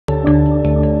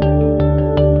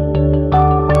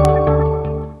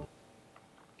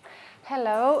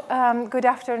Good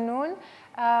afternoon.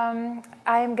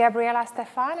 I'm Gabriela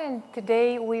Stefan, and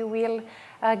today we will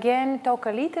again talk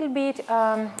a little bit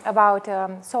about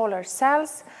solar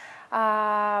cells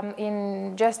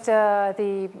in just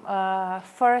the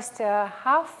first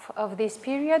half of this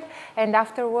period, and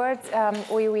afterwards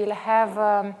we will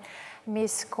have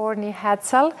Miss Courtney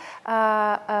Hadsell,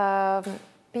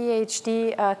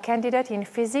 PhD candidate in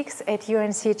physics at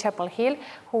UNC Chapel Hill,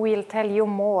 who will tell you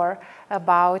more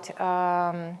about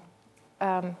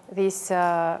this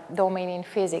domain in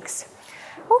physics.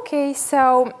 Okay,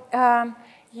 so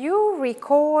you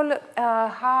recall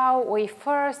how we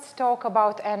first talk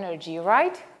about energy,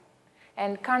 right?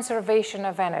 And conservation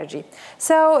of energy.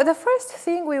 So the first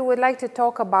thing we would like to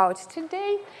talk about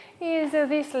today is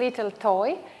this little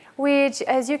toy, which,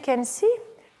 as you can see,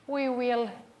 we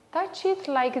will touch it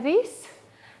like this,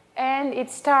 and it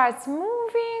starts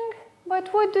moving.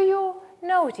 But what do you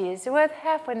notice? What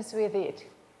happens with it?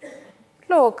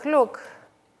 Look, look.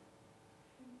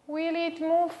 Will it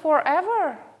move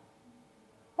forever?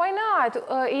 Why not?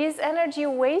 Is energy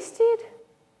wasted?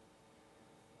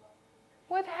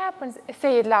 What happens?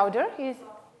 Say it louder.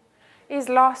 Is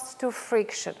lost to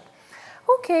friction.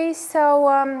 Okay,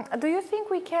 so do you think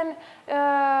we can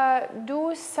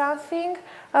do something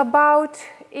about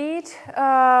it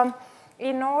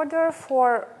in order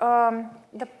for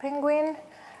the penguin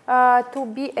to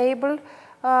be able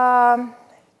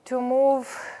to move?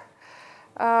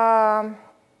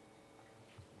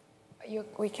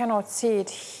 We cannot see it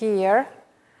here,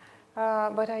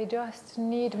 but I just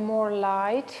need more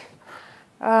light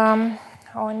on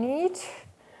it,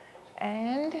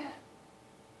 and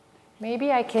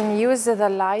maybe I can use the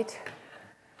light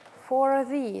for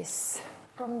this,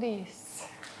 from this.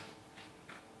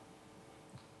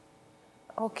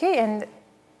 Okay, and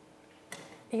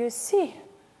you see.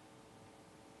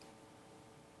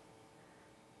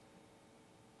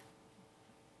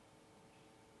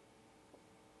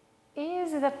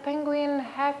 Is the penguin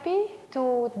happy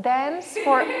to dance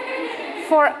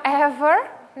forever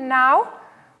now?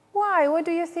 Why? What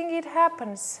do you think it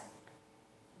happens?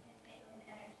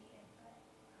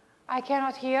 I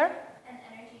cannot hear. An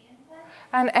energy input.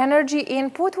 An energy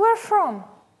input? Where from?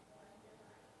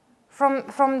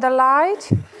 From the light?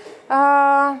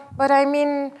 But I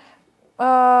mean,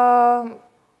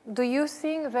 do you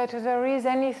think that there is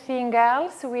anything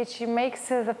else which makes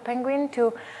the penguin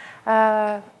to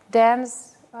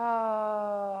dance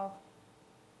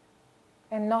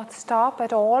and not stop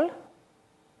at all?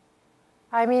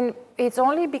 I mean, it's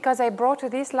only because I brought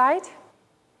this light?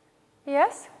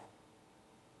 Yes?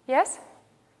 Yes?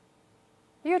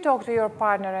 You talk to your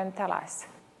partner and tell us.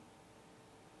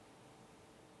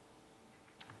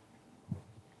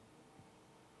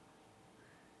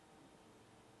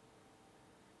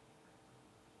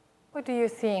 What do you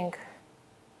think?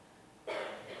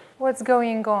 What's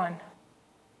going on?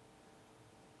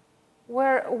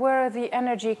 Where the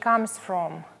energy comes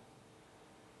from?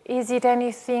 Is it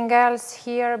anything else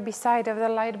here beside of the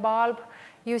light bulb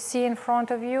you see in front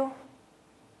of you?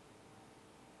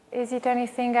 Is it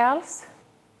anything else?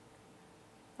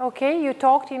 Okay, you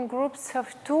talked in groups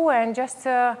of 2, and just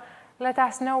let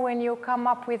us know when you come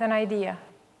up with an idea.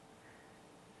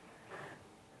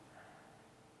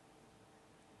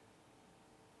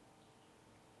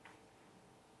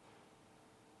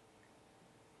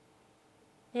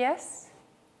 Yes?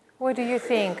 What do you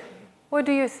think? What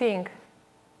do you think?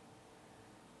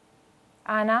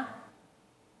 Anna?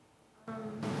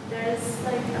 There's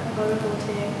like a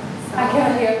photovoltaic cell. I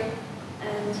can't hear.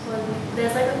 And when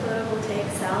there's like a photovoltaic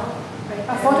cell right there.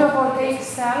 A photovoltaic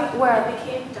cell? Where? It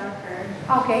became darker.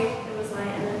 Okay. It was light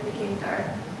and then it became dark.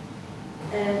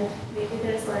 And maybe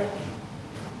there's like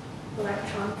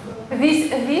electron flow.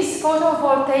 This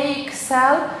photovoltaic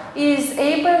cell is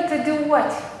able to do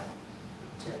what?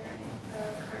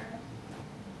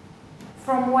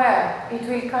 From where? It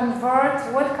will convert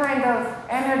what kind of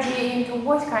energy into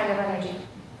what kind of energy?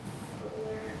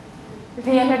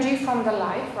 The energy from the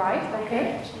light, right?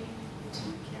 Okay.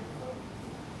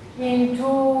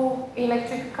 Into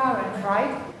electric current,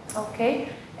 right? Okay.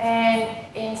 And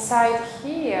inside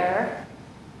here,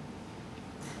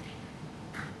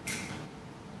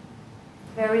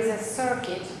 there is a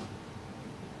circuit.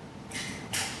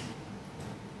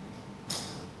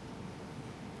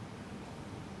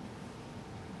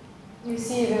 You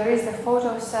see, there is the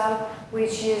photocell,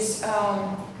 which is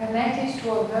connected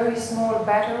to a very small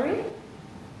battery.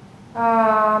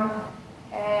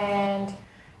 And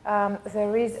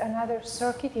there is another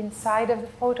circuit inside of the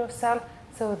photocell.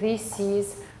 So this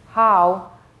is how,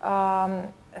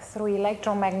 through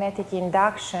electromagnetic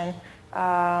induction,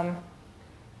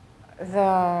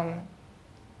 the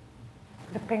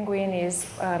the penguin is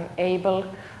able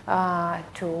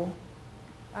to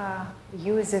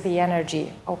use the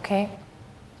energy, okay?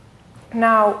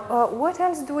 Now, what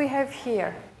else do we have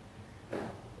here?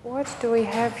 What do we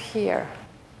have here?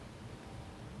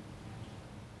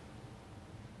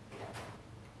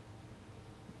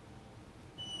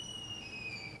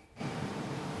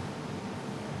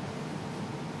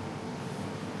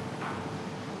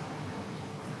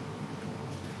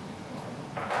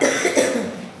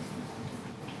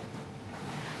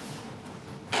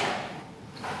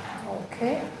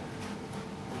 Okay.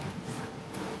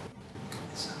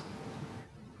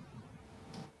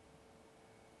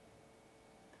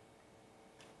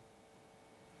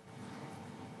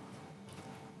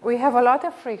 We have a lot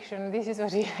of friction. This is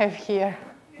what we have here.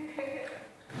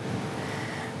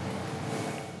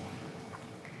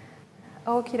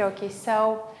 Okie dokie.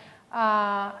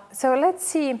 So let's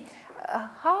see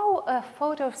how a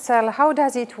photocell, how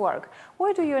does it work?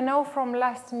 What do you know from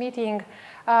last meeting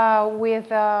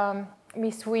with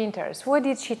Miss Winters? What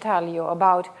did she tell you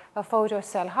about a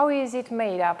photocell? How is it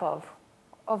made up of?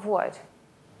 Of what?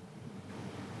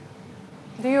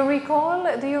 Do you recall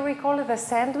the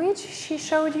sandwich she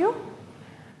showed you?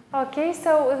 Okay,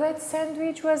 so that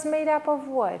sandwich was made up of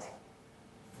what?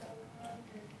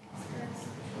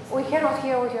 We cannot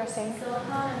hear what you're saying.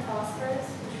 Silicon and phosphorus,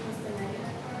 which was the negative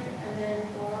part, and then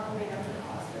boron made up the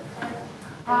positive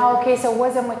part. Okay, so it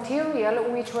was a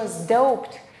material which was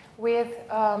doped with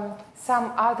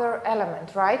some other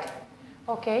element, right?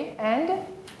 Okay, and?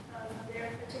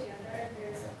 They're put together,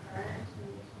 there's a current.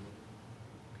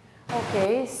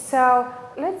 Okay, so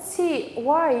let's see,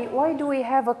 why do we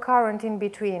have a current in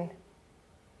between?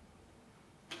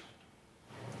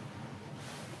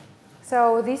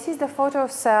 So this is the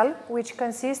photocell, which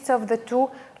consists of the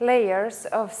two layers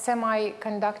of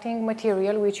semiconducting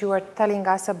material, which you were telling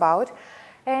us about,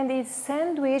 and it's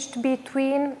sandwiched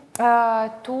between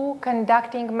two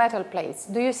conducting metal plates.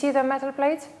 Do you see the metal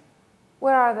plates?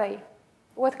 Where are they?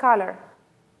 What color?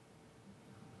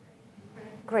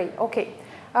 Gray, okay.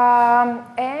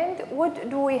 And what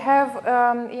do we have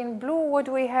in blue? What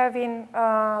do we have in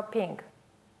pink?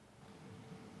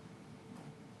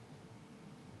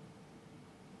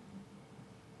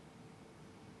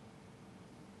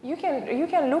 You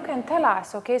can look and tell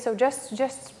us, okay? So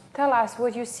just tell us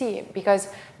what you see, because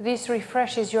this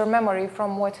refreshes your memory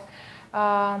from what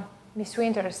Miss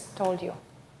Winters told you.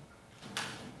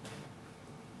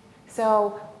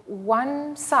 So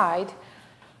one side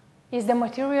is the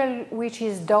material which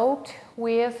is doped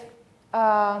with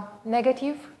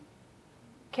negative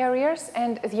carriers,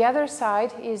 and the other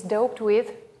side is doped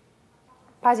with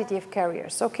positive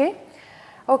carriers, okay?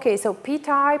 Okay, so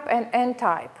p-type and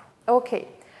n-type, okay.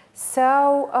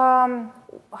 So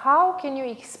how can you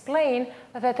explain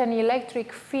that an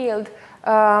electric field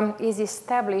is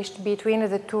established between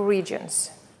the two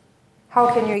regions?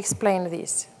 How can you explain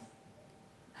this?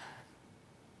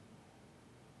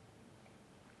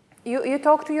 You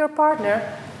talk to your partner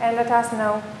and let us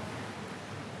know.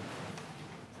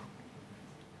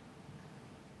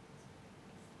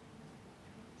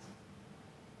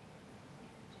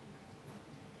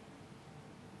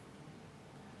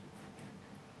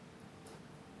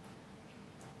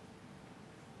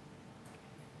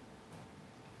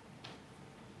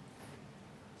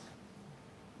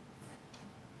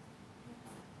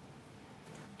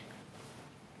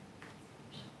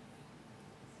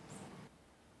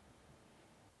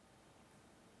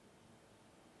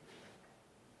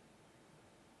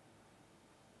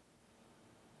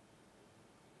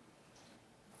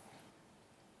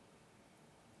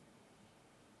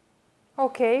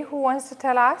 Okay, who wants to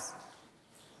tell us?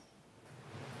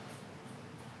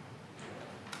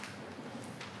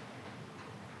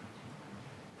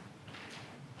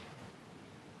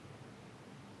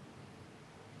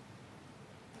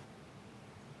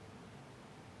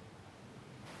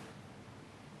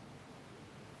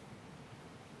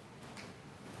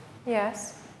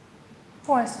 Yes,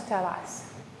 who wants to tell us?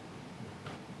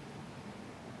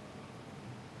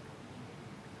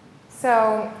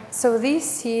 So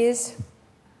this is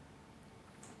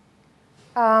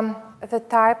the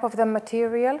type of the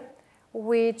material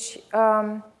which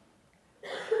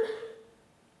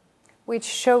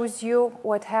shows you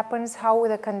what happens, how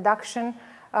the conduction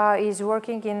is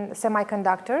working in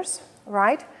semiconductors,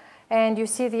 right? And you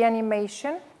see the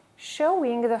animation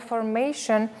showing the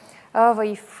formation of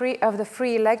the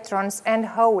free electrons and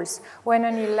holes when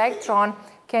an electron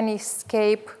can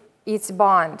escape its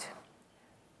bond,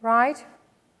 right?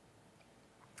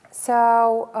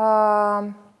 So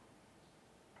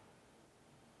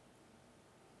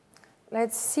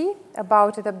let's see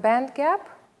about the band gap.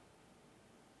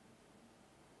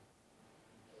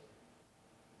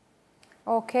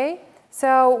 Okay,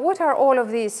 so what are all of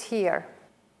these here?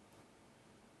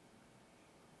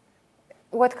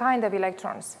 What kind of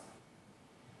electrons?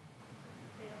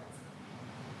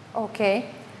 Okay,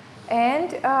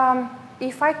 and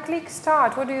if I click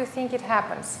start, what do you think it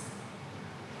happens?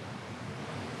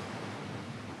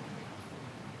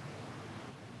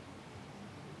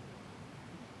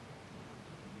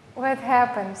 What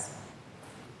happens?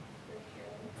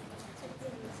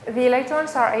 The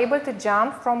electrons are able to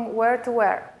jump from where to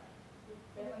where?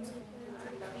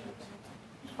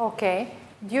 Okay,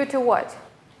 due to what?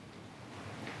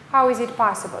 How is it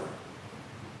possible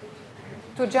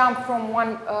to jump from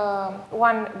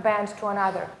one band to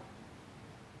another?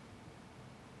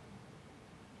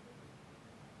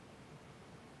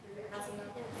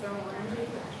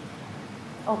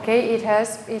 Okay, it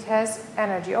has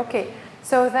energy. Okay,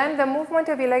 so then the movement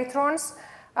of electrons.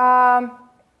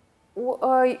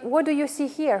 What do you see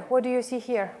here? What do you see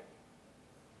here?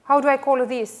 How do I call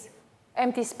this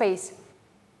empty space?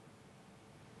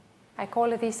 I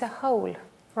call this a hole,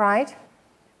 right?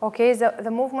 Okay,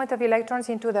 the movement of electrons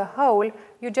into the hole,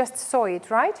 you just saw it,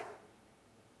 right?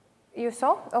 You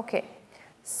saw? Okay.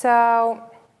 So,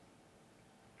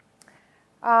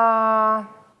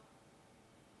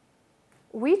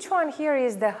 which one here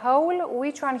is the hole?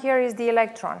 Which one here is the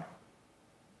electron?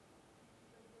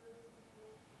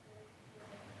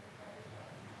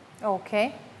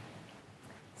 Okay.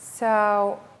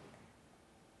 So,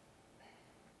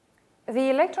 the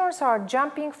electrons are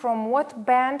jumping from what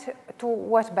band to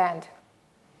what band?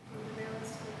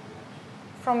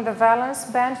 From the valence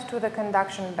band to the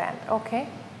conduction band. Okay.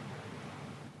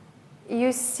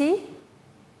 You see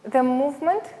the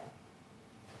movement?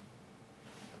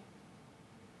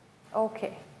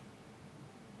 Okay.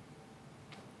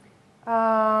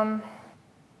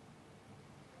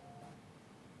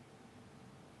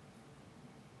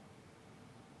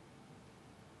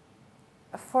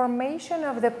 Formation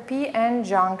of the p-n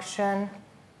junction.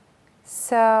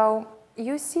 So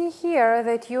you see here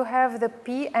that you have the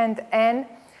p and n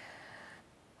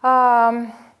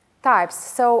types.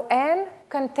 So n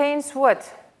contains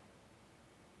what?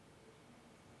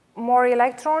 More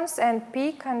electrons, and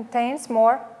p contains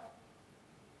more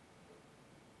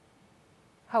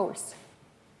holes.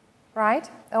 Right?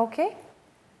 Okay.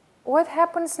 What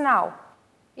happens now?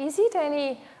 Is it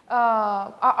any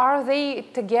are they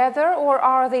together or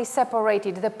are they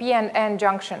separated, the p and n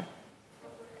junction?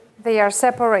 They are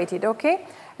separated, okay?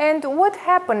 And what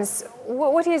happens?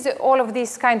 What is all of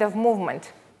this kind of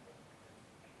movement?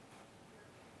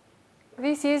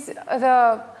 This is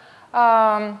the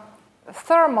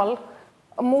thermal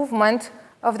movement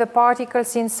of the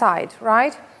particles inside,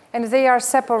 right? And they are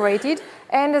separated,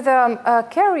 and the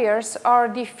carriers are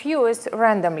diffused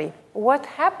randomly. What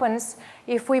happens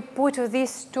if we put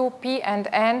these two p and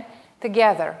n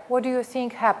together? What do you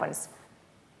think happens?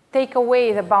 Take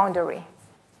away the boundary.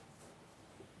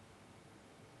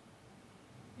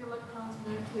 The electrons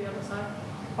move to the other side.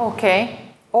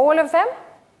 Okay. All of them?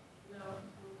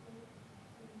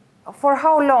 No. For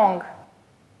how long?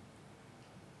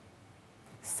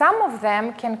 Some of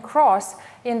them can cross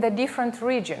in the different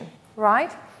region,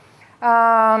 right?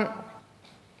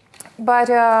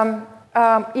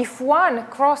 If one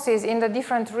crosses in the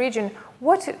different region,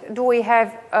 what do we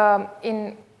have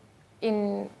in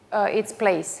its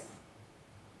place?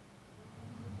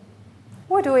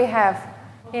 What do we have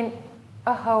in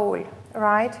a hole,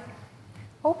 right?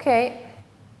 Okay.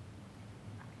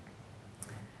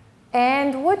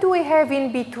 And what do we have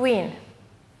in between?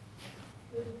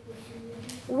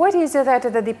 What is that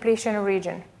the depletion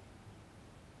region?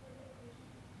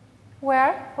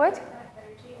 Where? What?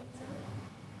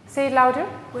 Say it louder.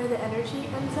 Where the energy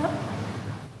ends up?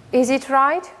 Is it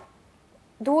right?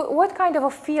 What kind of a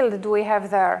field do we have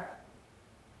there?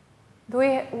 Do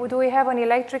we have an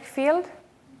electric field?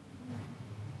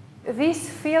 This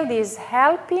field is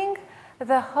helping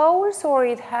the holes, or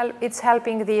it's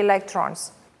helping the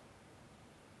electrons?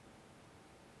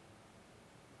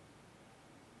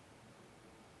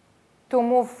 To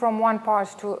move from one part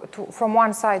from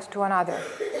one side to another.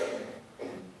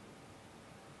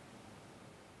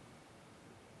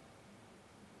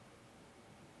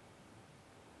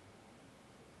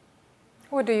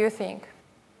 What do you think?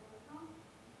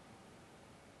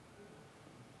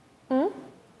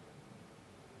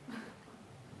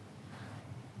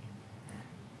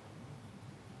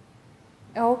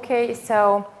 Okay,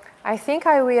 so I think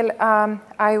I will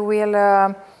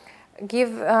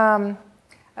give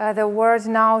the word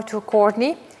now to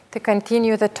Courtney to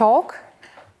continue the talk.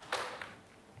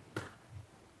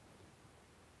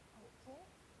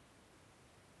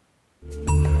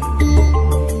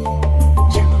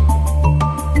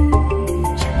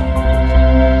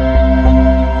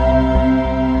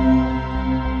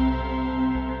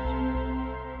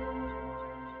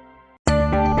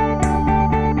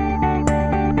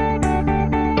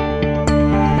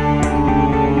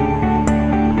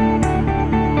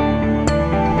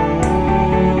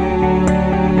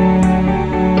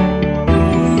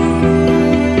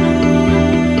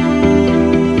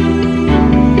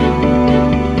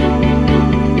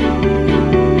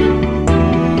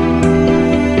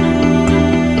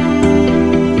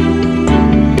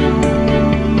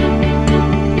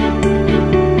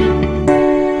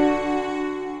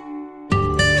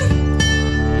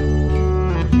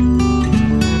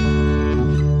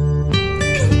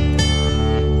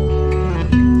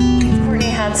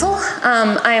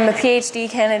 Hadsell. I am a PhD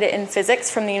candidate in physics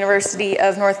from the University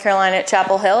of North Carolina at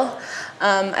Chapel Hill.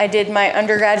 I did my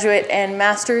undergraduate and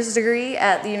master's degree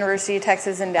at the University of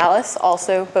Texas in Dallas,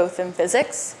 also both in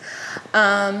physics.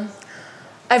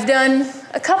 I've done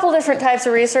a couple different types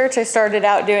of research. I started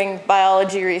out doing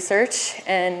biology research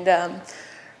and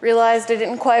realized I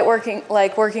didn't quite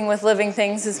like working with living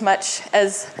things as much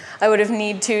as I would have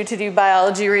needed to do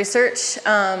biology research.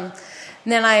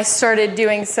 Then I started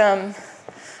doing some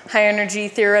high energy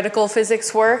theoretical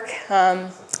physics work,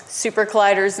 super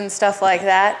colliders and stuff like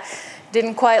that.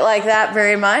 Didn't quite like that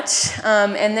very much,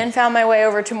 and then found my way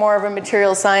over to more of a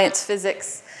material science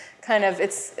physics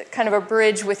it's kind of a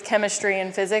bridge with chemistry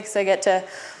and physics. I get to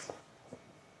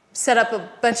set up a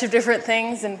bunch of different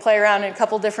things and play around in a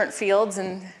couple different fields,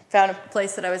 and found a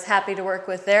place that I was happy to work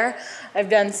with there. I've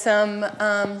done some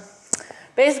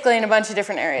basically in a bunch of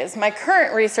different areas. My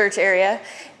current research area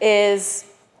is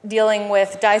dealing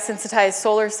with dye-sensitized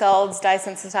solar cells,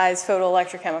 dye-sensitized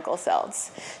photoelectrochemical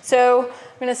cells. So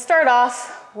I'm going to start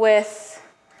off with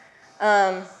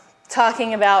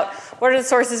talking about what are the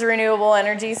sources of renewable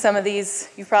energy. Some of these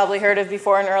you've probably heard of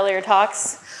before in earlier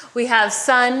talks. We have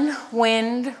sun,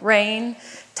 wind, rain,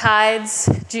 tides,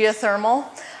 geothermal.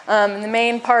 And the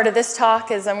main part of this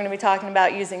talk is I'm going to be talking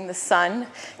about using the sun,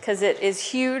 because it is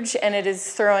huge and it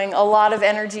is throwing a lot of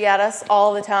energy at us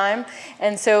all the time.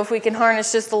 And so if we can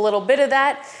harness just a little bit of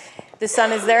that, the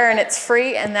sun is there and it's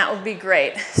free, and that would be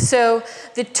great. So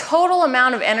the total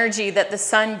amount of energy that the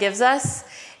sun gives us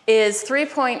is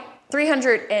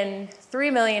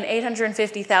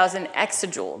 303,850,000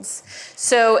 exajoules.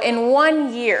 So in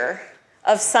 1 year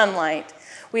of sunlight,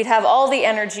 we'd have all the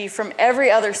energy from every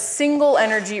other single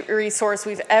energy resource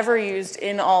we've ever used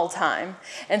in all time.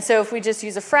 And so if we just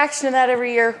use a fraction of that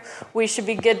every year, we should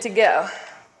be good to go.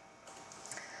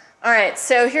 All right,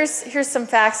 so here's some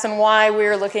facts on why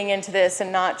we're looking into this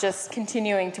and not just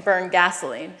continuing to burn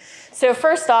gasoline. So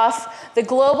first off, the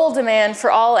global demand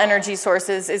for all energy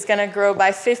sources is going to grow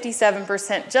by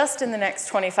 57% just in the next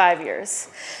 25 years.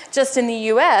 Just in the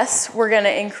US, we're going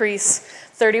to increase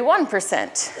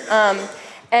 31%.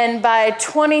 And by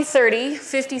 2030,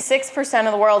 56%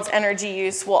 of the world's energy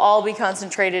use will all be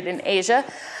concentrated in Asia.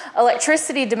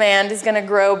 Electricity demand is going to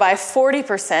grow by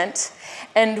 40%.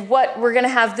 And what we're going to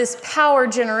have this power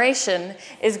generation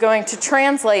is going to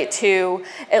translate to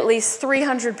at least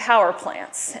 300 power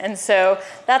plants. And so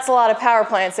that's a lot of power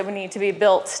plants that would need to be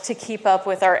built to keep up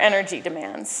with our energy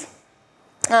demands.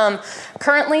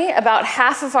 Currently, about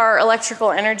half of our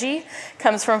electrical energy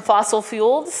comes from fossil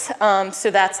fuels. So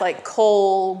that's like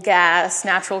coal, gas,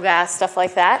 natural gas, stuff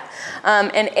like that.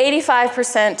 And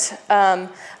 85%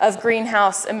 of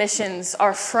greenhouse emissions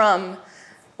are from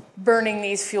burning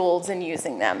these fuels and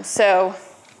using them. So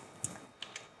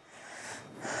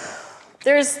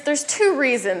there's two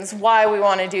reasons why we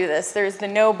want to do this. There's the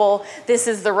noble, this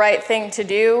is the right thing to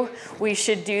do. We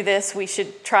should do this. We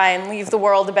should try and leave the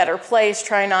world a better place,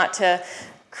 try not to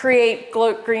create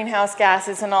greenhouse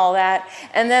gases and all that.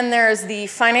 And then there's the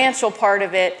financial part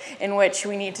of it, in which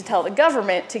we need to tell the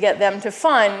government to get them to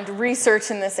fund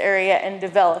research in this area and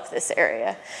develop this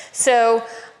area. So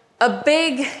a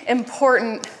big,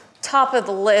 important top of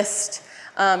the list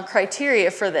criteria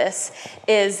for this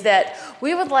is that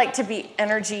we would like to be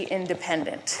energy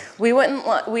independent. We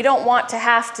don't want to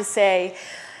have to say,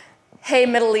 hey,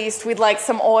 Middle East, we'd like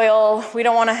some oil. We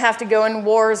don't want to have to go in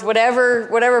wars,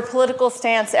 whatever political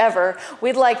stance ever.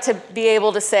 We'd like to be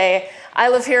able to say, I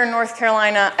live here in North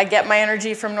Carolina. I get my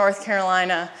energy from North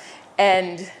Carolina.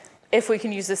 And if we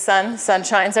can use the sun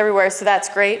shines everywhere, so that's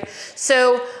great.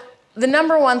 So the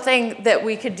number one thing that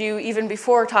we could do, even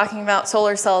before talking about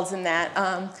solar cells and that,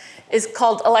 is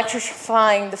called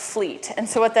electrifying the fleet. And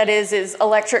so what that is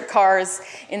electric cars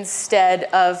instead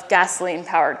of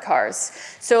gasoline-powered cars.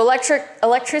 So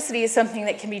electricity is something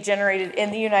that can be generated in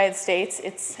the United States.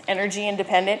 It's energy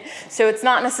independent. So it's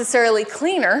not necessarily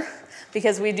cleaner,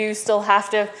 because we do still have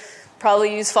to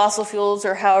probably use fossil fuels,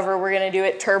 or however we're going to do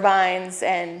it, turbines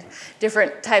and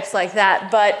different types like that,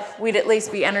 but we'd at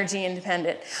least be energy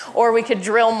independent. Or we could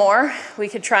drill more. We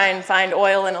could try and find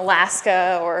oil in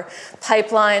Alaska, or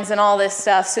pipelines and all this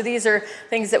stuff. So these are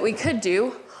things that we could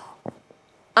do.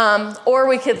 Or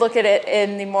we could look at it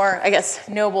in the more, I guess,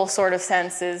 noble sort of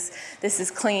sense, is this is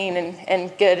clean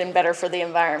and good and better for the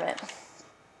environment.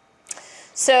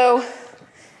 So how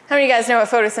many of you guys know what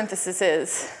photosynthesis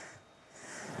is?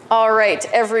 All right,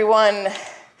 everyone.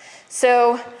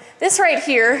 So this right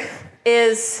here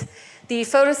is the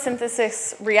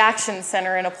photosynthesis reaction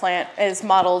center in a plant is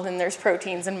modeled, and there's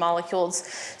proteins and molecules.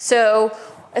 So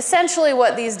essentially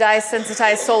what these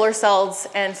dye-sensitized solar cells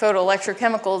and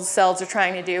photoelectrochemical cells are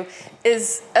trying to do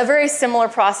is a very similar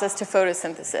process to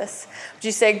photosynthesis. Would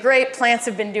you say, great, plants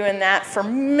have been doing that for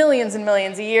millions and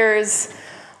millions of years.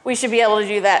 We should be able to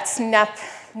do that, snap,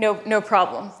 no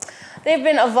problem. They've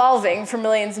been evolving for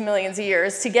millions and millions of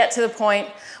years to get to the point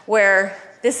where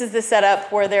this is the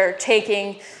setup where they're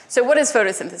taking, so what is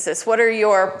photosynthesis? What are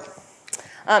your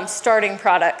starting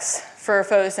products for a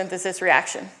photosynthesis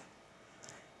reaction?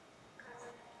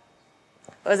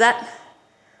 What was that?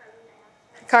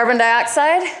 Carbon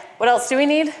dioxide. What else do we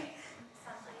need?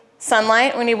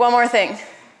 Sunlight. We need one more thing.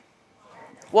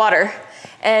 Water.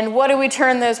 And what do we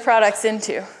turn those products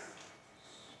into?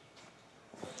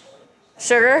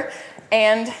 Sugar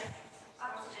and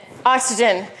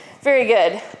oxygen. Very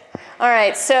good. All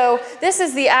right, so this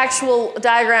is the actual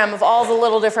diagram of all the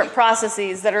little different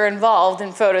processes that are involved in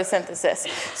photosynthesis.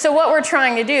 So what we're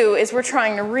trying to do is we're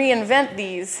trying to reinvent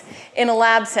these in a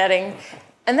lab setting,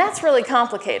 and that's really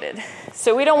complicated.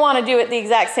 So we don't want to do it the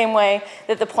exact same way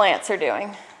that the plants are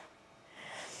doing.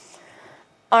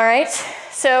 All right,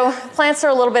 so plants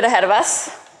are a little bit ahead of us.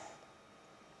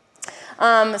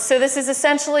 So this is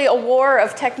essentially a war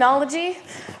of technology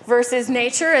versus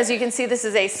nature. As you can see, this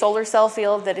is a solar cell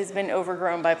field that has been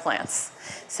overgrown by plants.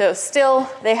 So still,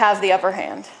 they have the upper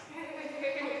hand.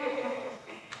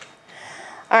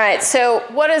 All right, so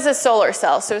what is a solar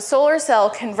cell? So a solar cell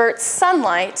converts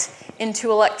sunlight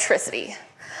into electricity.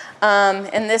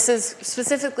 And this is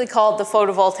specifically called the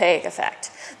photovoltaic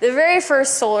effect. The very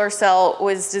first solar cell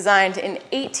was designed in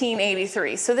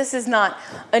 1883, so this is not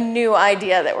a new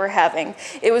idea that we're having.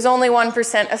 It was only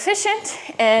 1% efficient,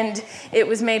 and it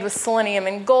was made with selenium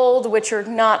and gold, which are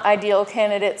not ideal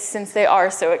candidates since they are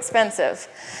so expensive.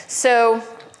 So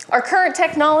our current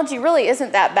technology really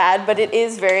isn't that bad, but it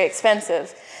is very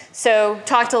expensive. So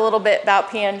talked a little bit about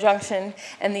PN junction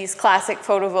and these classic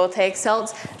photovoltaic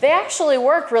cells. They actually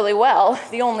work really well.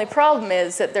 The only problem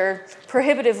is that they're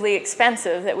prohibitively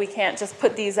expensive, that we can't just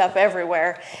put these up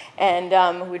everywhere,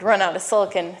 and we'd run out of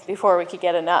silicon before we could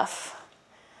get enough.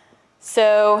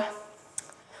 So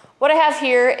what I have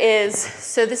here is,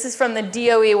 so this is from the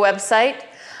DOE website.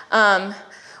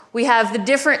 We have the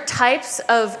different types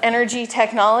of energy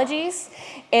technologies.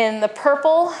 In the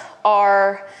purple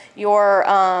are your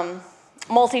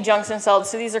multi-junction cells.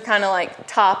 So these are kind of like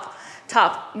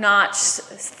top-notch,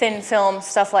 thin film,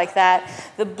 stuff like that.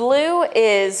 The blue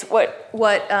is what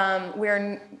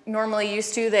we're normally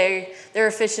used to. Their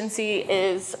efficiency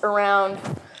is around,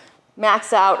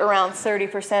 max out around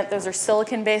 30%. Those are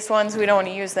silicon-based ones. We don't want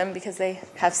to use them because they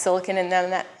have silicon in them,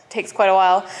 and that takes quite a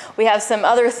while. We have some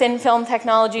other thin film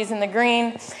technologies in the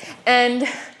green, and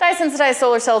dye-sensitized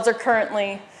solar cells are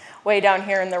currently way down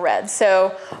here in the red.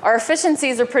 So our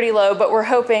efficiencies are pretty low, but we're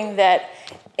hoping that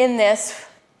in this,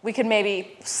 we could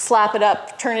maybe slap it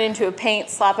up, turn it into a paint,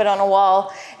 slap it on a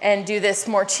wall, and do this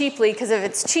more cheaply, because if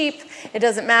it's cheap, it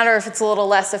doesn't matter if it's a little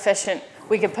less efficient,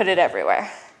 we could put it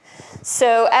everywhere.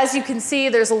 So as you can see,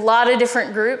 there's a lot of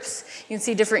different groups. You can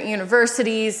see different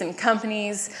universities and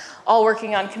companies all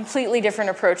working on completely different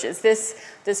approaches.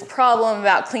 This problem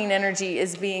about clean energy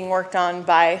is being worked on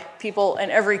by people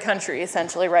in every country,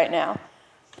 essentially, right now.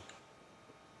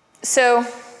 So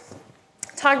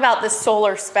talk about the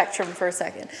solar spectrum for a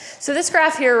second. So this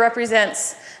graph here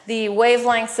represents the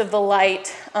wavelengths of the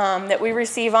light that we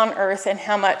receive on Earth and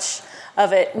how much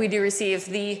of it we do receive.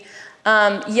 The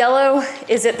yellow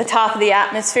is at the top of the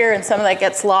atmosphere, and some of that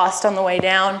gets lost on the way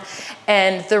down.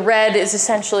 And the red is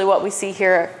essentially what we see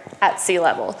here at sea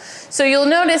level. So you'll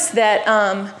notice that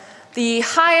the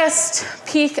highest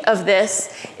peak of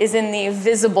this is in the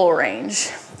visible range.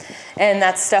 And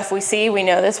that's stuff we see, we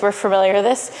know this, we're familiar with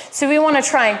this. So we want to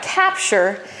try and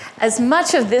capture as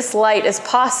much of this light as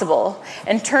possible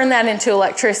and turn that into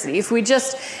electricity. If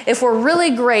we're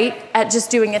really great at just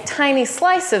doing a tiny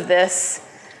slice of this,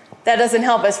 that doesn't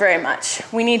help us very much.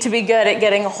 We need to be good at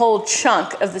getting a whole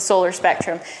chunk of the solar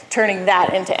spectrum, turning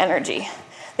that into energy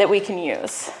that we can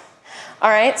use. All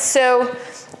right, so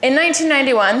in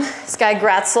 1991, this guy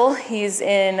Gratzel, he's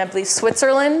in, I believe,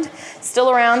 Switzerland, still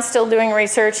around, still doing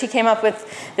research. He came up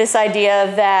with this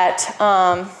idea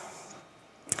that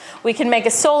we can make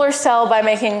a solar cell by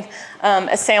making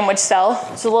a sandwich cell.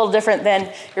 It's a little different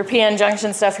than your PN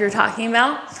junction stuff you're talking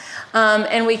about.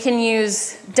 And we can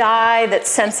use dye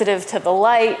that's sensitive to the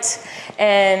light,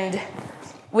 and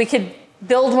we could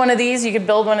build one of these. You could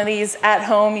build one of these at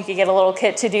home. You could get a little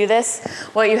kit to do this.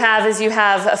 What you have is you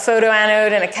have a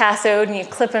photoanode and a cathode, and you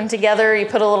clip them together. You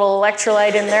put a little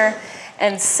electrolyte in there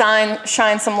and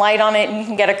shine some light on it, and you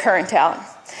can get a current out.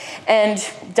 And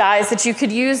dyes that you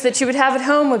could use that you would have at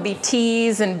home would be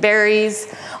teas and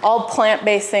berries. All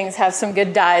plant-based things have some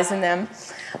good dyes in them.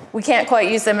 We can't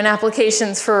quite use them in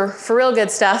applications for real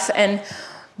good stuff,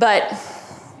 but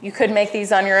you could make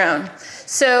these on your own.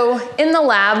 So in the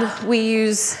lab,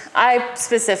 I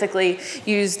specifically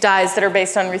use dyes that are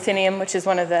based on ruthenium, which is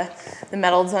one of the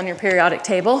metals on your periodic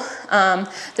table.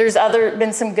 There's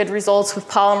been some good results with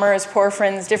polymers,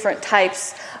 porphyrins, different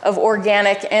types of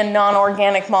organic and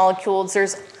non-organic molecules.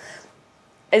 There's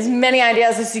as many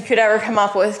ideas as you could ever come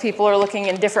up with. People are looking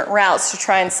in different routes to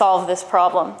try and solve this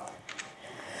problem.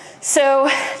 So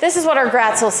this is what our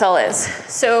Gratzel cell is.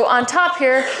 So on top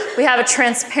here, we have a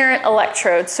transparent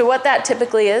electrode. So what that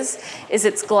typically is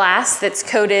it's glass that's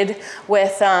coated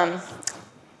with,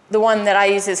 the one that I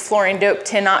use is fluorine-doped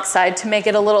tin oxide to make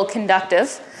it a little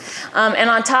conductive.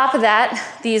 And on top of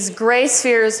that, these gray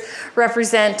spheres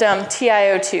represent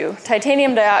TiO2.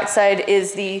 Titanium dioxide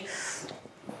is the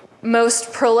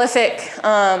most prolific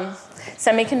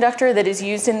semiconductor that is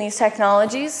used in these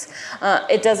technologies.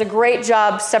 It does a great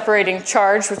job separating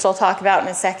charge, which I'll talk about in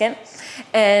a second,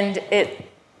 and it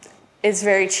is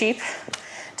very cheap.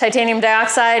 Titanium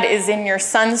dioxide is in your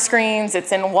sunscreens,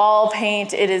 it's in wall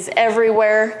paint, it is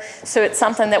everywhere, so it's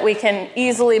something that we can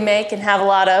easily make and have a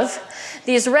lot of.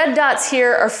 These red dots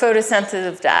here are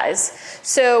photosensitive dyes.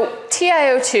 So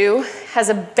TiO2 has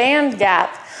a band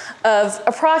gap of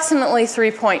approximately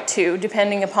 3.2,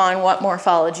 depending upon what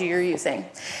morphology you're using.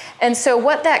 And so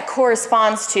what that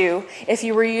corresponds to, if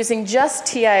you were using just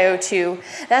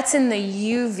TiO2, that's in the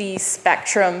UV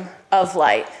spectrum of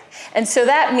light. And so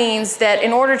that means that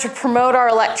in order to promote our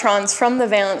electrons from the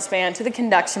valence band to the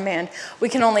conduction band, we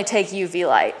can only take UV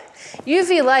light.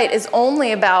 UV light is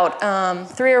only about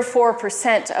 3 or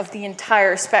 4% of the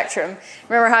entire spectrum.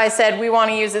 Remember how I said we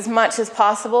want to use as much as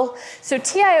possible? So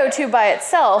TiO2 by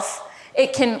itself,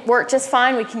 it can work just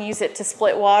fine. We can use it to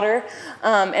split water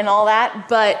and all that,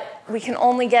 but we can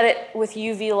only get it with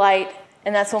UV light,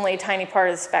 and that's only a tiny part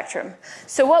of the spectrum.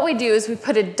 So what we do is we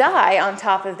put a dye on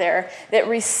top of there that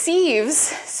receives,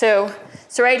 so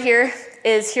right here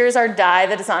here's our dye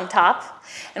that is on top,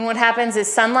 and what happens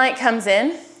is sunlight comes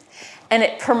in, and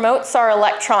it promotes our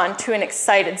electron to an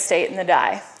excited state in the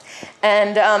dye.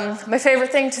 And my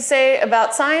favorite thing to say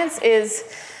about science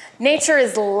is nature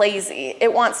is lazy.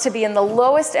 It wants to be in the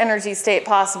lowest energy state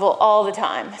possible all the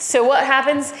time. So what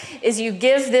happens is you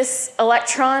give this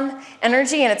electron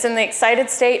energy and it's in the excited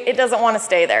state, it doesn't want to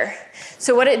stay there.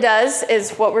 So what it does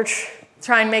is, what we're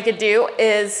trying to make it do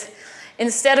is,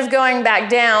 instead of going back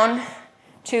down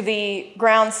to the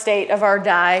ground state of our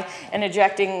dye and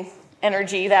ejecting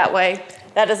energy that way,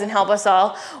 that doesn't help us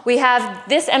all. We have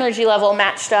this energy level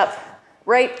matched up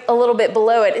right a little bit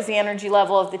below it is the energy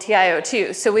level of the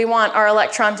TiO2. So we want our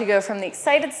electron to go from the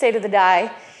excited state of the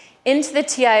dye into the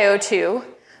TiO2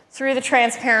 through the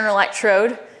transparent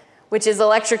electrode, which is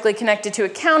electrically connected to a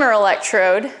counter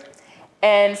electrode.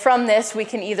 And from this, we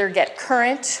can either get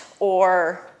current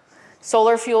or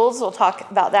solar fuels. We'll talk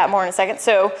about that more in a second.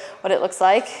 So what it looks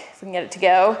like, if we can get it to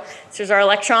go, so here's our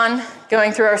electron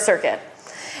going through our circuit.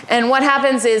 And what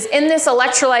happens is, in this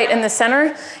electrolyte in the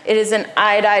center, it is an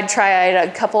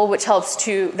iodide-triiodide couple, which helps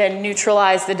to then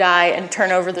neutralize the dye and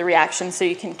turn over the reaction so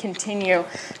you can continue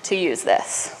to use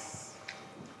this.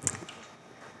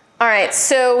 All right,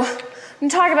 so I'm going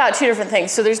to talk about two different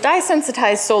things. So there's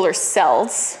dye-sensitized solar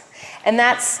cells, and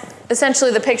that's essentially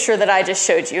the picture that I just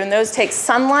showed you. And those take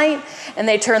sunlight, and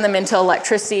they turn them into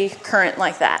electricity, current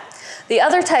like that. The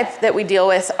other type that we deal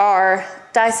with are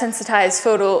dye-sensitized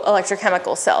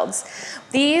photoelectrochemical cells.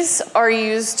 These are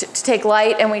used to take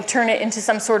light and we turn it into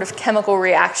some sort of chemical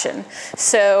reaction.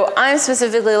 So I'm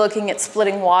specifically looking at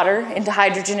splitting water into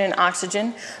hydrogen and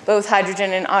oxygen. Both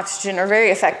hydrogen and oxygen are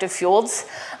very effective fuels.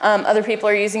 Other people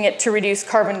are using it to reduce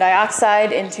carbon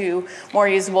dioxide into more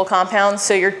usable compounds.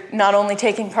 So you're not only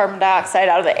taking carbon dioxide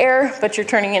out of the air, but you're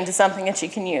turning into something that you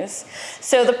can use.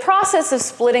 So the process of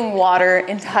splitting water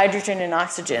into hydrogen and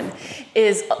oxygen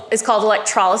is called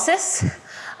electrolysis.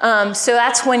 So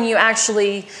that's when you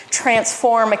actually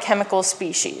transform a chemical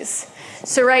species.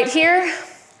 So right here,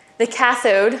 the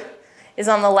cathode is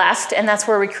on the left, and that's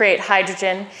where we create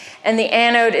hydrogen, and the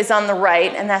anode is on the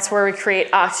right, and that's where we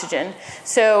create oxygen.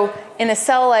 So in a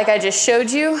cell like I just showed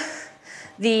you,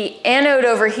 the anode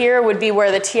over here would be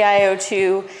where the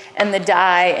TiO2 and the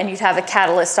dye, and you'd have a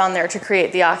catalyst on there to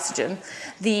create the oxygen.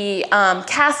 The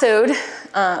cathode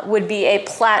would be a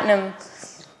platinum.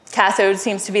 Cathode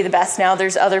seems to be the best now.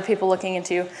 There's other people looking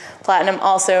into platinum,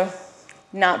 also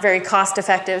not very cost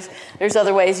effective. There's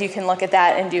other ways you can look at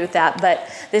that and do with that, but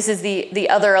this is the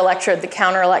other electrode, the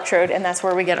counter electrode, and that's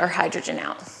where we get our hydrogen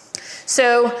out.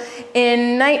 So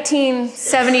in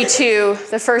 1972,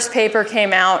 the first paper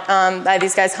came out by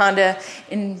these guys, Honda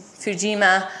and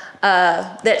Fujima,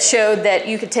 that showed that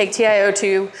you could take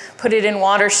TiO2, put it in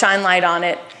water, shine light on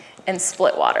it, and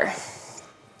split water.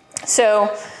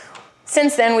 So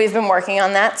since then, we've been working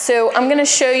on that. So I'm going to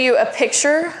show you a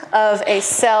picture of a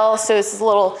cell. So this is a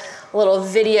little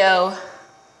video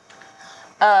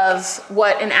of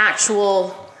what an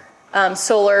actual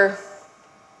solar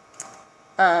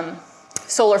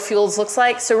fuels looks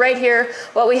like. So right here,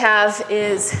 what we have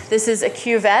is, this is a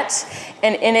cuvette,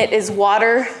 and in it is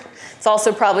water. It's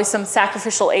also probably some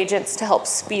sacrificial agents to help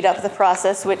speed up the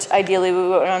process, which ideally we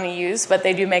would want to use, but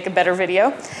they do make a better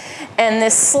video. And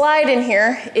this slide in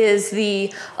here is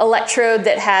the electrode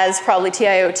that has probably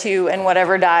TiO2 and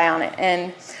whatever dye on it.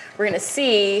 And we're going to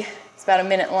see, it's about a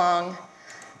minute long,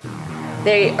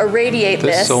 they irradiate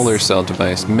this. This solar cell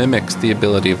device mimics the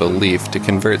ability of a leaf to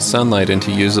convert sunlight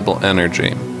into usable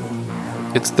energy.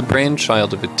 It's the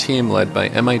brainchild of a team led by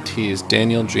MIT's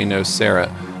Daniel G.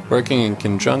 Nocera, working in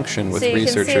conjunction with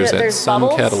researchers at Sun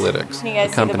Catalytics, a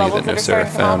company that Nocera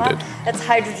founded. That's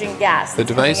hydrogen gas. The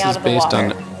device is based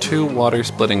on 2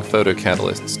 water-splitting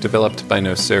photocatalysts developed by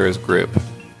Nocera's group.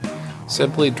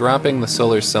 Simply dropping the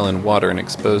solar cell in water and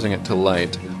exposing it to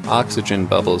light, oxygen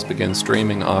bubbles begin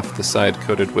streaming off the side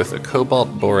coated with a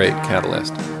cobalt borate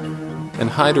catalyst, and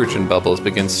hydrogen bubbles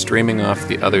begin streaming off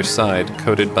the other side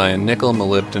coated by a nickel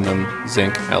molybdenum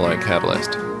zinc alloy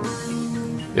catalyst.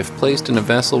 If placed in a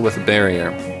vessel with a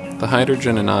barrier, the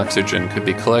hydrogen and oxygen could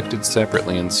be collected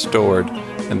separately and stored,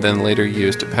 and then later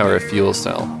used to power a fuel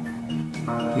cell.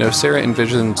 Nocera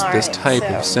envisions this type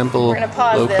of simple,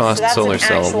 low-cost solar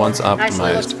cell, once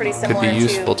optimized, could be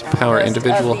useful to power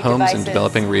individual homes in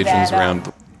developing regions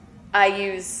around. I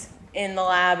use in the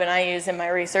lab and I use in my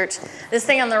research. This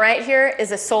thing on the right here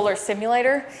is a solar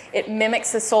simulator. It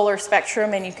mimics the solar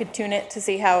spectrum, and you could tune it to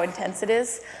see how intense it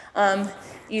is.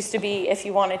 Used to be, if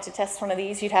you wanted to test one of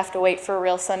these, you'd have to wait for a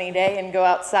real sunny day and go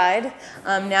outside.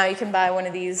 Now you can buy one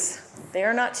of these. They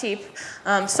are not cheap.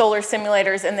 Solar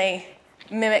simulators, and they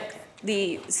mimic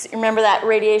remember that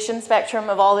radiation spectrum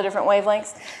of all the different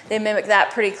wavelengths? They mimic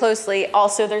that pretty closely.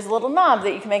 Also, there's a little knob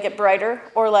that you can make it brighter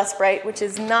or less bright, which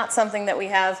is not something that we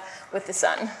have with the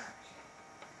sun.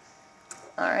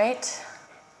 All right.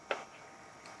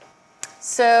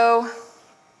 So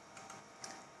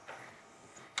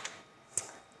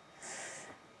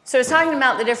I was talking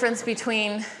about the difference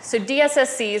between, so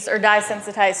DSSCs are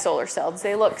dye-sensitized solar cells.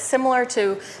 They look similar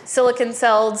to silicon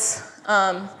cells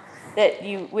that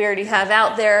we already have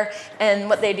out there, and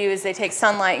what they do is they take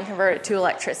sunlight and convert it to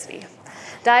electricity.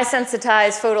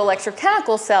 Dye-sensitized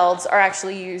photoelectrochemical cells are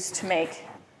actually used to make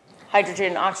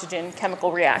hydrogen-oxygen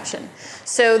chemical reaction.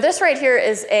 So this right here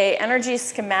is an energy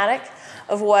schematic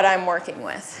of what I'm working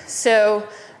with. So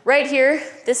right here,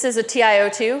 this is a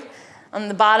TiO2. On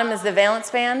the bottom is the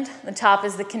valence band, the top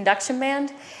is the conduction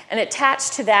band, and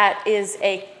attached to that is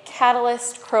a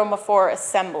catalyst chromophore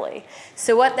assembly.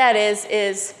 So what that is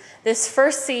this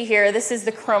first C here, this is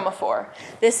the chromophore.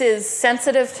 This is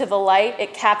sensitive to the light,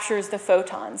 it captures the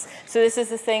photons. So this is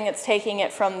the thing that's taking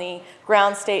it from the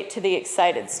ground state to the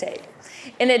excited state.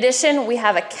 In addition, we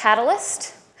have a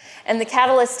catalyst, and the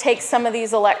catalyst takes some of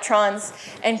these electrons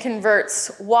and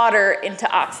converts water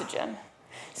into oxygen.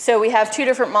 So we have 2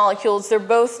 different molecules. They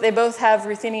both have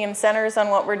ruthenium centers on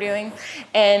what we're doing,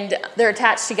 and they're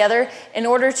attached together in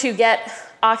order to get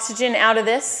oxygen out of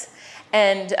this.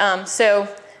 And so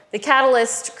the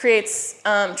catalyst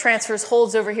transfers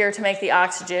holes over here to make the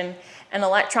oxygen, and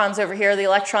electrons over here. The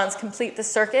electrons complete the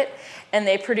circuit, and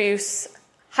they produce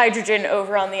hydrogen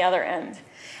over on the other end.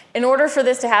 In order for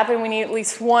this to happen, we need at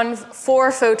least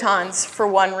 4 photons for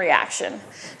one reaction.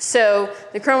 So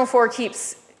the chromophore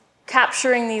keeps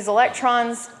capturing these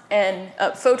electrons and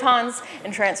photons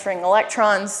and transferring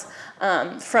electrons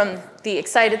from the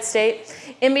excited state.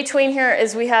 In between here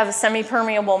is we have a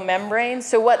semi-permeable membrane.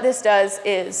 So what this does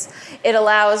is it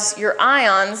allows your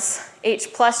ions,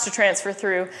 H plus, to transfer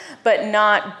through, but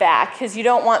not back, because you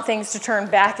don't want things to turn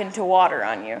back into water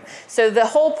on you. So the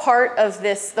whole part of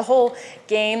this, the whole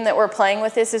game that we're playing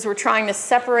with this, is we're trying to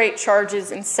separate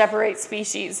charges and separate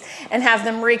species and have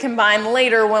them recombine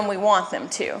later when we want them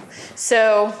to.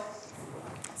 So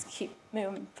let's keep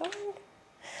moving forward.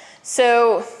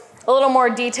 So a little more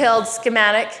detailed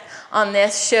schematic on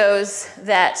this shows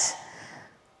that,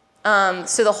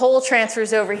 so the whole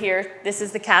transfers over here. This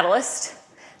is the catalyst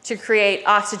to create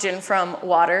oxygen from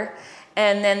water.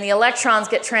 And then the electrons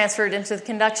get transferred into the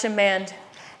conduction band,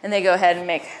 and they go ahead and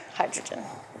make hydrogen.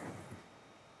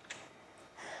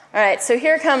 All right, so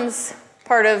here comes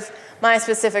part of my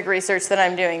specific research that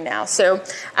I'm doing now. So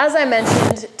as I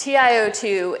mentioned,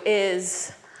 TiO2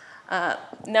 is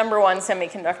 #1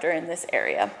 semiconductor in this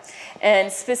area,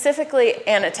 and specifically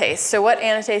anatase. So what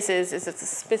anatase is it's a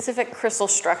specific crystal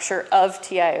structure of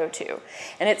TiO2,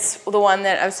 and it's the one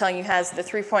that I was telling you has the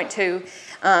 3.2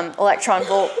 electron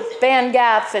volt band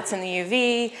gap, fits in the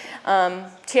UV.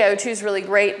 TiO2 is really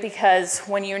great because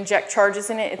when you inject charges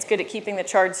in it, it's good at keeping the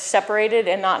charge separated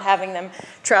and not having them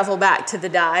travel back to the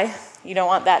die. You don't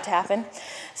want that to happen.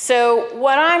 So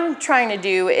what I'm trying to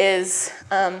do is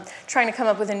trying to come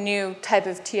up with a new type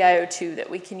of TiO2 that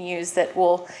we can use that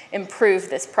will improve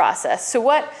this process. So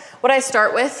what I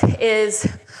start with is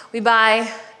we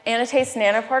buy anatase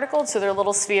nanoparticles, so they're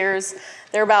little spheres.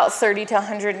 They're about 30 to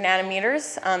 100 nanometers,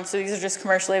 so these are just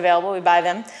commercially available. We buy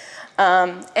them.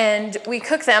 And we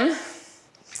cook them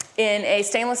in a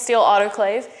stainless steel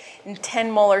autoclave in 10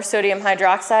 molar sodium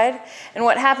hydroxide. And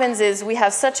what happens is we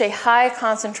have such a high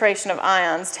concentration of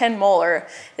ions, 10 molar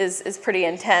is pretty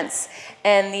intense,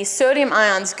 and these sodium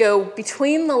ions go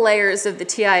between the layers of the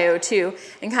TiO2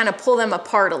 and kind of pull them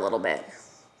apart a little bit.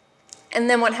 And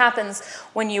then what happens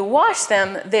when you wash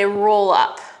them, they roll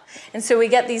up. And so we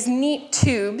get these neat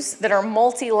tubes that are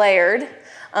multi-layered.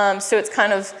 So it's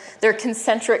kind of, they're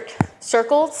concentric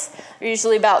circles. They're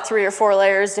usually about 3 or 4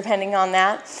 layers depending on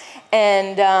that.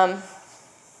 And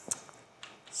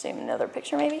save another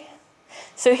picture maybe.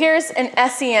 So here's an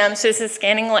SEM, so this is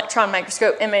scanning electron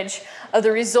microscope image of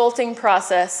the resulting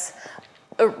process,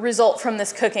 result from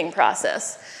this cooking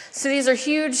process. So these are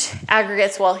huge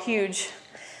aggregates, well, huge.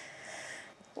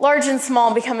 Large and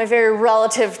small become a very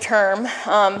relative term.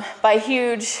 By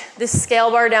huge, this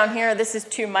scale bar down here, this is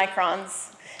 2 microns.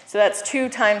 So that's 2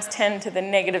 times 10 to the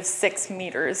 -6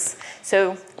 meters.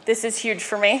 So this is huge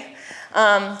for me.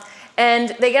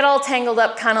 And they get all tangled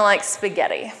up kind of like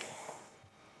spaghetti.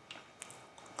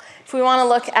 If we want to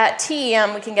look at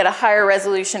TEM, we can get a higher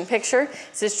resolution picture.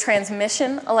 This is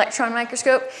transmission electron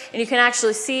microscope, and you can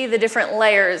actually see the different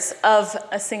layers of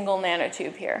a single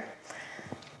nanotube here.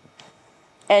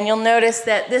 And you'll notice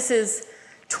that this is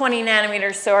 20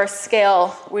 nanometers, so our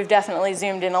scale, we've definitely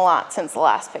zoomed in a lot since the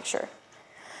last picture.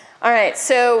 All right,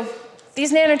 so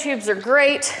these nanotubes are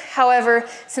great. However,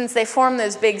 since they form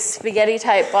those big spaghetti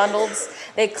type bundles,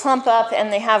 they clump up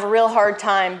and they have a real hard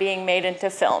time being made into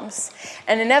films.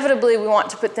 And inevitably, we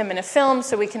want to put them in a film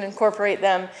so we can incorporate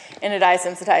them in a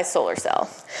dye-sensitized solar cell.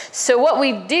 So what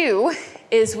we do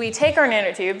is we take our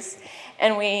nanotubes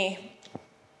and we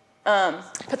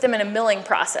put them in a milling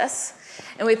process,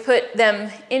 and we put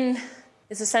them in,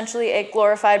 it's essentially a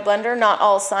glorified blender. Not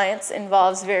all science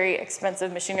involves very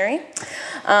expensive machinery.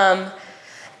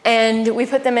 And we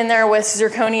put them in there with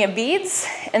zirconia beads,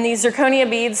 and these zirconia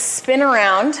beads spin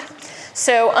around.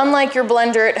 So unlike your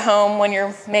blender at home when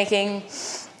you're making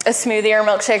a smoothie or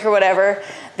milkshake or whatever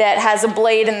that has a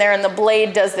blade in there and the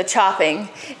blade does the chopping,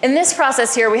 in this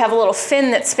process here we have a little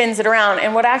fin that spins it around,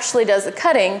 and what actually does the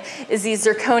cutting is these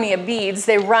zirconia beads,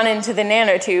 they run into the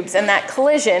nanotubes, and that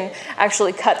collision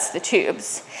actually cuts the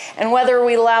tubes. And whether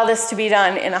we allow this to be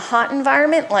done in a hot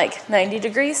environment like 90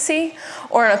 degrees C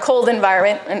or in a cold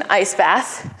environment, an ice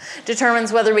bath,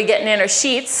 determines whether we get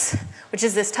nanosheets, which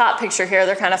is this top picture here,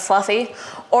 they're kind of fluffy,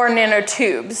 or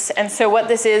nanotubes. And so what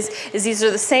this is these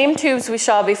are the same tubes we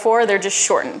saw before, they're just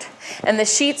shortened. And the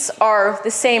sheets are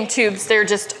the same tubes, they're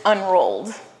just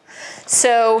unrolled.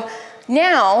 So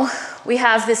now we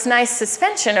have this nice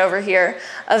suspension over here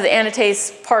of the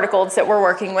anatase particles that we're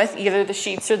working with, either the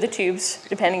sheets or the tubes,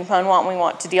 depending upon what we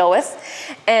want to deal with.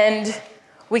 And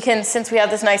we can, since we have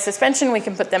this nice suspension, we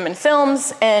can put them in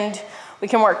films and we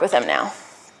can work with them now.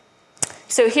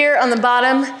 So here on the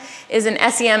bottom is an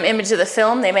SEM image of the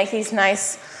film. They make these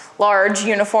nice, large,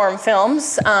 uniform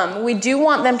films. We do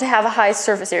want them to have a high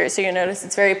surface area, so you notice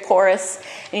it's very porous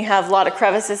and you have a lot of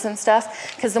crevices and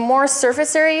stuff, because the more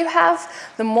surface area you have,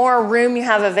 the more room you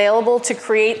have available to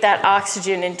create that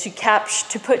oxygen and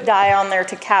to put dye on there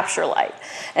to capture light.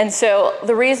 And so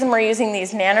the reason we're using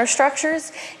these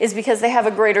nanostructures is because they have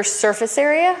a greater surface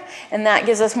area, and that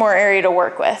gives us more area to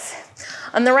work with.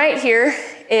 On the right here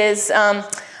is, I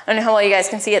don't know how well you guys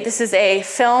can see it, this is a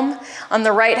film. On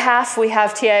the right half we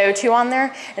have TiO2 on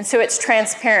there, and so it's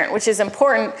transparent, which is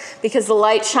important because the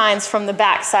light shines from the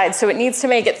back side, so it needs to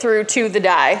make it through to the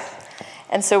dye.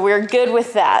 And so we're good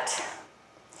with that.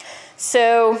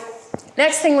 So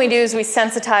next thing we do is we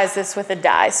sensitize this with a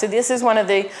dye. So this is one of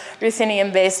the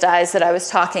ruthenium-based dyes that I was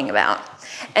talking about.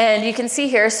 And you can see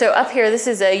here, so up here this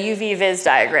is a UV vis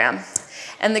diagram.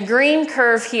 And the green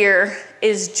curve here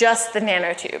is just the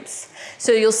nanotubes.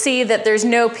 So you'll see that there's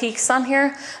no peaks on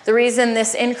here. The reason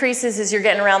this increases is you're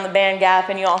getting around the band gap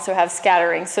and you also have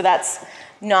scattering. So that's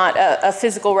not a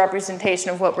physical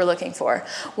representation of what we're looking for.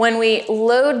 When we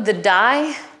load the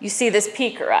dye, you see this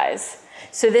peak arise.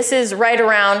 So this is right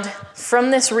around, from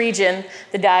this region,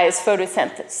 the dye is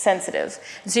photosensitive.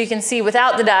 And so you can see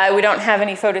without the dye, we don't have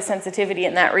any photosensitivity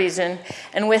in that region,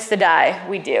 and with the dye,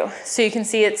 we do. So you can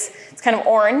see it's kind of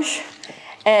orange,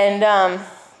 and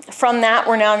from that,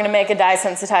 we're now gonna make a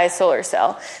dye-sensitized solar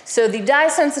cell. So the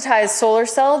dye-sensitized solar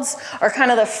cells are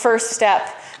kind of the first step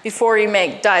before you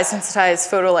make dye-sensitized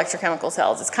photoelectrochemical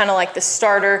cells. It's kind of like the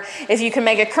starter. If you can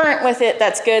make a current with it,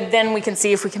 that's good. Then we can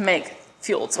see if we can make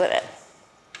fuels with it.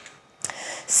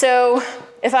 So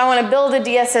if I want to build a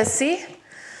DSSC,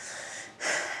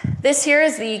 this here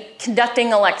is the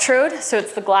conducting electrode. So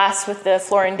it's the glass with the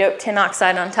fluorine-doped tin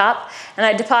oxide on top. And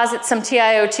I deposit some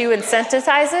TiO2 and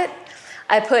sensitize it.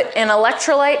 I put an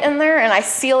electrolyte in there and I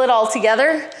seal it all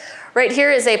together. Right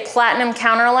here is a platinum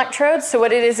counter electrode. So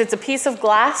what it is, it's a piece of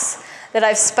glass that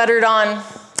I've sputtered on a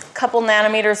couple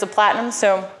nanometers of platinum,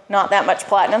 so not that much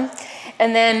platinum.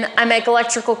 And then I make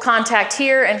electrical contact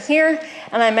here, and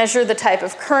I measure the type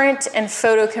of current and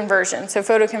photoconversion. So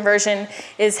photoconversion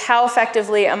is how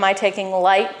effectively am I taking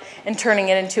light and turning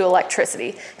it into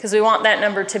electricity, because we want that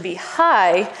number to be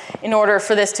high in order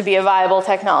for this to be a viable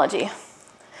technology.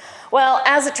 Well,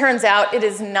 as it turns out, it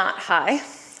is not high.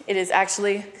 It is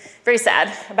actually very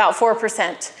sad, about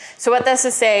 4%. So what this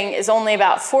is saying is only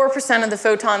about 4% of the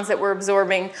photons that we're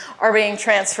absorbing are being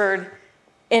transferred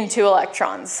into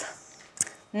electrons.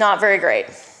 Not very great.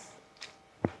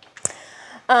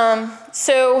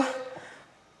 So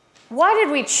why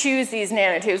did we choose these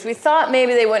nanotubes? We thought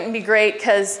maybe they wouldn't be great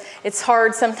because it's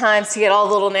hard sometimes to get all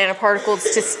the little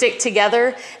nanoparticles to stick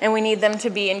together, and we need them to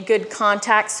be in good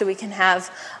contact so we can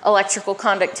have electrical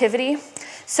conductivity.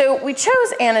 So we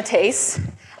chose anatase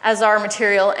as our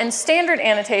material, and standard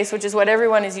anatase, which is what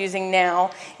everyone is using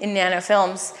now in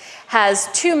nanofilms, has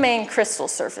two main crystal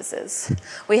surfaces.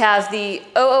 We have the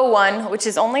 001, which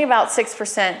is only about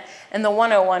 6%, and the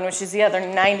 101, which is the other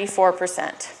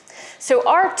 94%. So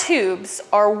our tubes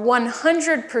are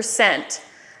 100%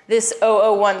 this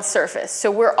 001 surface. So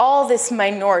we're all this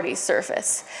minority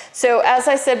surface. So as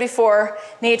I said before,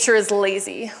 nature is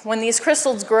lazy. When these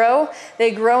crystals grow,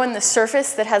 they grow in the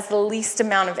surface that has the least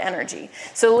amount of energy.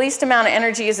 So the least amount of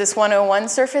energy is this 101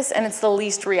 surface, and it's the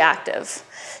least reactive.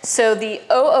 So the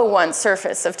 001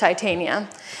 surface of titanium,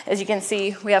 as you can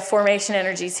see, we have formation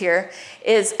energies here,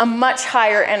 is a much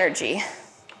higher energy.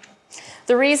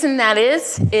 The reason that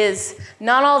is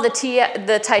not all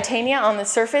the titania on the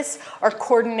surface are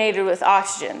coordinated with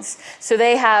oxygens. So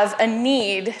they have a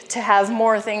need to have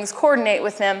more things coordinate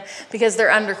with them because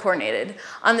they're undercoordinated.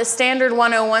 On the standard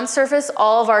 101 surface,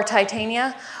 all of our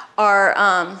titania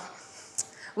are,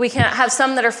 we can have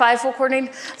some that are 5-fold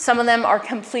coordinated, some of them are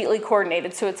completely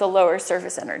coordinated, so it's a lower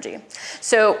surface energy.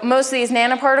 So most of these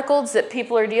nanoparticles that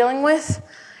people are dealing with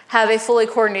have a fully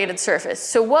coordinated surface.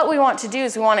 So what we want to do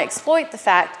is we want to exploit the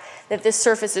fact that this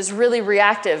surface is really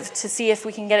reactive to see if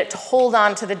we can get it to hold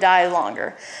on to the dye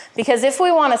longer. Because if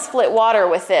we want to split water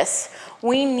with this,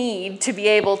 we need to be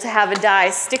able to have a dye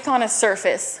stick on a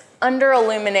surface under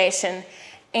illumination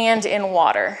and in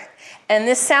water. And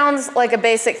this sounds like a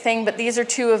basic thing, but these are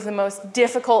two of the most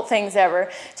difficult things ever.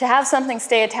 To have something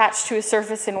stay attached to a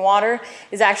surface in water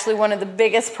is actually one of the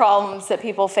biggest problems that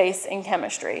people face in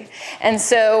chemistry. And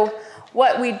so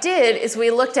what we did is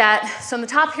we looked at, so on the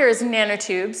top here is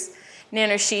nanotubes,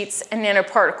 nanosheets, and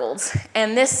nanoparticles.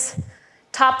 And this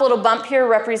top little bump here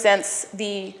represents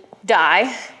the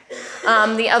dye.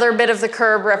 The other bit of the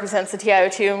curve represents the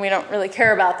TiO2, and we don't really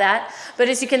care about that. But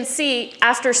as you can see,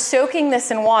 after soaking this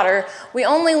in water, we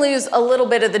only lose a little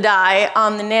bit of the dye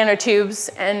on the nanotubes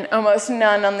and almost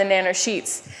none on the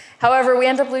nanosheets. However, we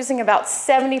end up losing about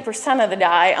 70% of the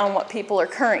dye on what people are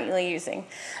currently using.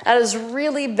 That is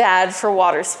really bad for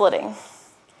water splitting.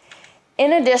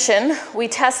 In addition, we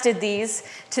tested these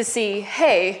to see,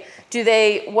 hey,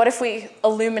 what if we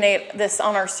illuminate this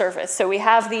on our surface? So we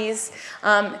have these,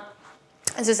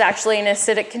 this is actually an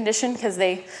acidic condition because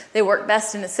they work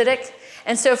best in acidic.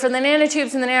 And so for the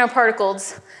nanotubes and the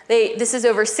nanoparticles, this is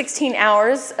over 16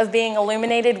 hours of being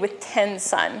illuminated with 10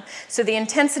 sun. So the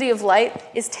intensity of light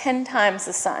is 10 times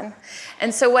the sun.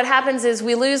 And so what happens is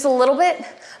we lose a little bit,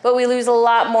 but we lose a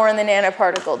lot more in the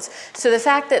nanoparticles. So the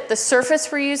fact that the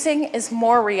surface we're using is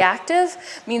more reactive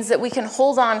means that we can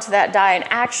hold on to that dye and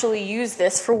actually use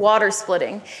this for water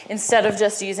splitting instead of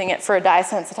just using it for a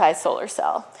dye-sensitized solar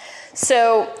cell.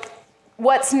 So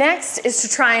what's next is to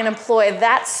try and employ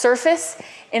that surface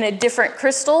in a different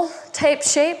crystal type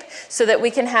shape so that we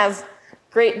can have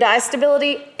great dye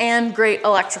stability, and great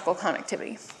electrical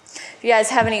conductivity. If you guys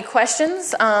have any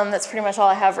questions, that's pretty much all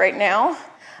I have right now.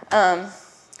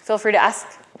 Feel free to ask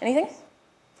anything.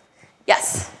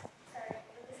 Yes?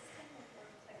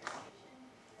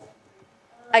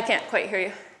 I can't quite hear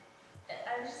you.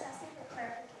 I was just asking for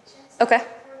clarification. Okay.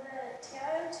 For the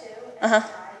TiO2 and the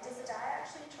dye, does the dye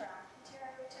actually trap the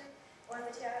TiO2, or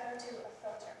the TiO2 a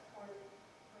filter for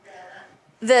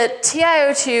the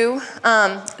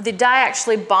TiO2, the dye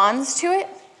actually bonds to it.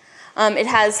 It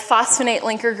has phosphonate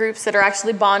linker groups that are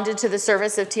actually bonded to the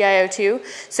surface of TiO2.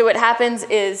 So what happens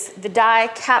is the dye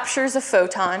captures a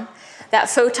photon. That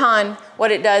photon,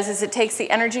 what it does is it takes the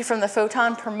energy from the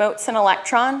photon, promotes an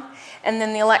electron, and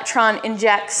then the electron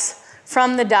injects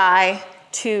from the dye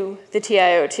to the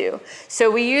TiO2. So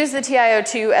we use the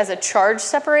TiO2 as a charge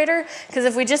separator, because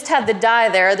if we just had the dye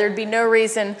there, there'd be no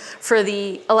reason for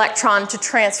the electron to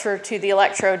transfer to the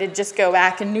electrode. It'd just go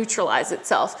back and neutralize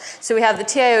itself. So we have the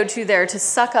TiO2 there to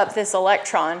suck up this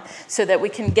electron so that we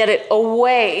can get it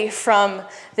away from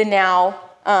the now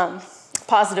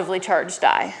positively charged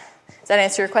dye. Does that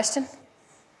answer your question?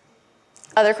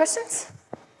 Other questions?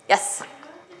 Yes?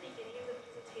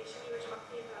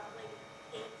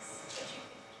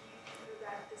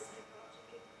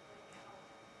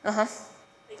 Like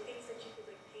things that you could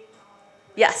like paint on.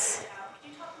 Yes.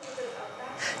 Can you talk a little bit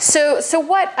about that? So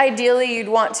what ideally you'd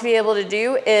want to be able to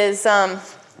do is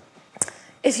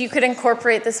if you could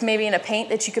incorporate this maybe in a paint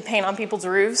that you could paint on people's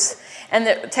roofs. And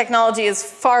the technology is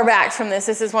far back from this.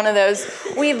 This is one of those,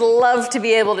 we'd love to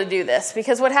be able to do this,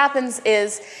 because what happens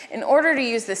is in order to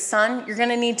use the sun, you're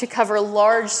gonna need to cover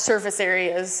large surface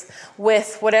areas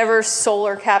with whatever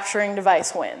solar capturing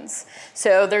device wins.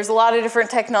 So there's a lot of different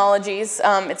technologies.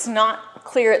 It's not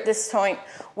clear at this point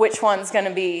which one's going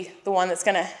to be the one that's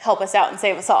going to help us out and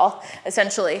save us all,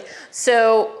 essentially.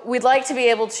 So we'd like to be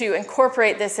able to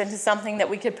incorporate this into something that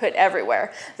we could put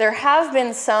everywhere. There have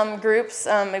been some groups,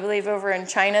 I believe over in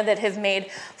China, that have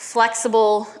made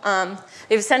flexible,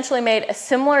 they've essentially made a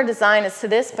similar design as to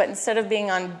this, but instead of being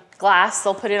on glass,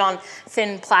 they'll put it on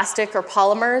thin plastic or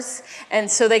polymers, and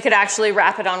so they could actually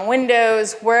wrap it on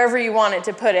windows, wherever you wanted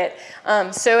to put it.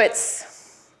 So it's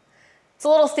a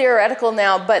little theoretical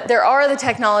now, but there are the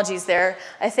technologies there.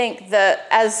 I think that,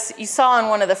 as you saw in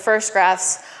one of the first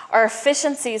graphs, our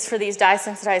efficiencies for these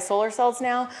dye-sensitized solar cells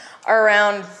now are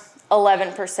around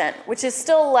 11%, which is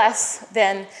still less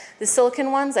than the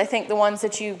silicon ones. I think the ones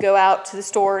that you go out to the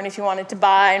store and if you wanted to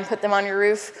buy and put them on your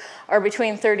roof are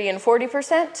between 30 and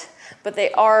 40%, but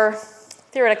they are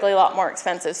theoretically a lot more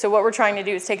expensive. So what we're trying to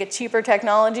do is take a cheaper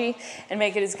technology and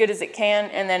make it as good as it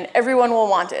can, and then everyone will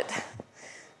want it.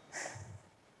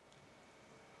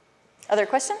 Other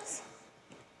questions?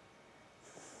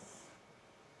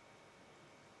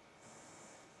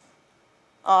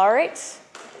 All right.